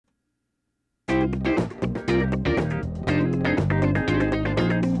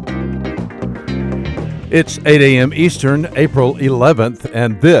It's 8 a.m. Eastern, April 11th,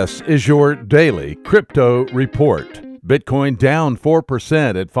 and this is your daily crypto report. Bitcoin down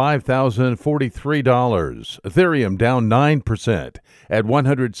 4% at $5,043. Ethereum down 9% at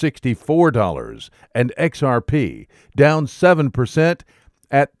 $164. And XRP down 7%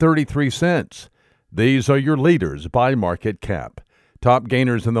 at 33 cents. These are your leaders by market cap. Top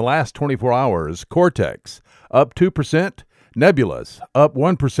gainers in the last 24 hours: Cortex up 2%, Nebulous up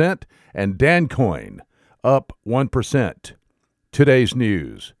 1%, and Dancoin up 1%. Today's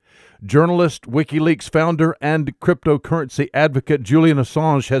news. Journalist, WikiLeaks founder, and cryptocurrency advocate Julian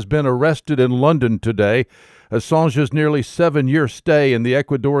Assange has been arrested in London today. Assange's nearly 7-year stay in the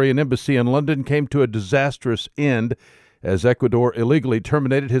Ecuadorian embassy in London came to a disastrous end as Ecuador illegally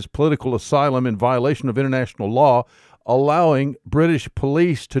terminated his political asylum in violation of international law, allowing British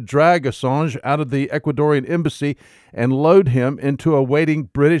police to drag Assange out of the Ecuadorian embassy and load him into a waiting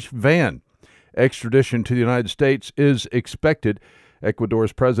British van. Extradition to the United States is expected.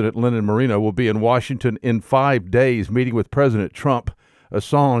 Ecuador's President Lenin Moreno will be in Washington in 5 days, meeting with President Trump.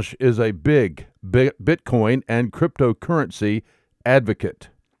 Assange is a big Bitcoin and cryptocurrency advocate.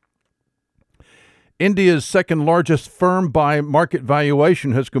 India's second largest firm by market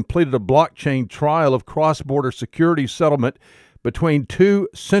valuation has completed a blockchain trial of cross-border securities settlement between two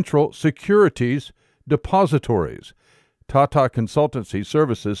central securities depositories. Tata Consultancy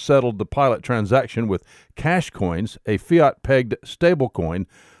Services settled the pilot transaction with Cashcoins, a fiat-pegged stablecoin,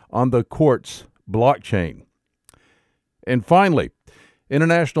 on the Quartz blockchain. And finally,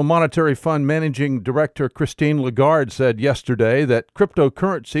 International Monetary Fund Managing Director Christine Lagarde said yesterday that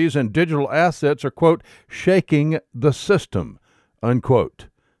cryptocurrencies and digital assets are, quote, shaking the system, unquote.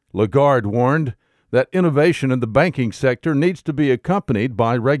 Lagarde warned that innovation in the banking sector needs to be accompanied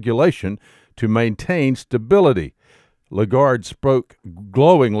by regulation to maintain stability. Lagarde spoke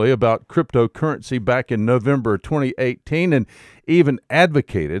glowingly about cryptocurrency back in November 2018 and even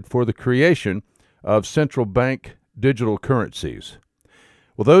advocated for the creation of central bank digital currencies.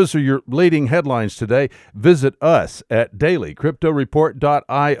 Well, those are your leading headlines today. Visit us at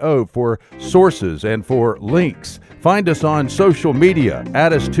dailycryptoreport.io for sources and for links. Find us on social media.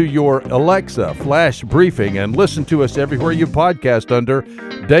 Add us to your Alexa flash briefing and listen to us everywhere you podcast under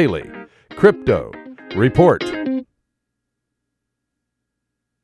Daily Crypto Report.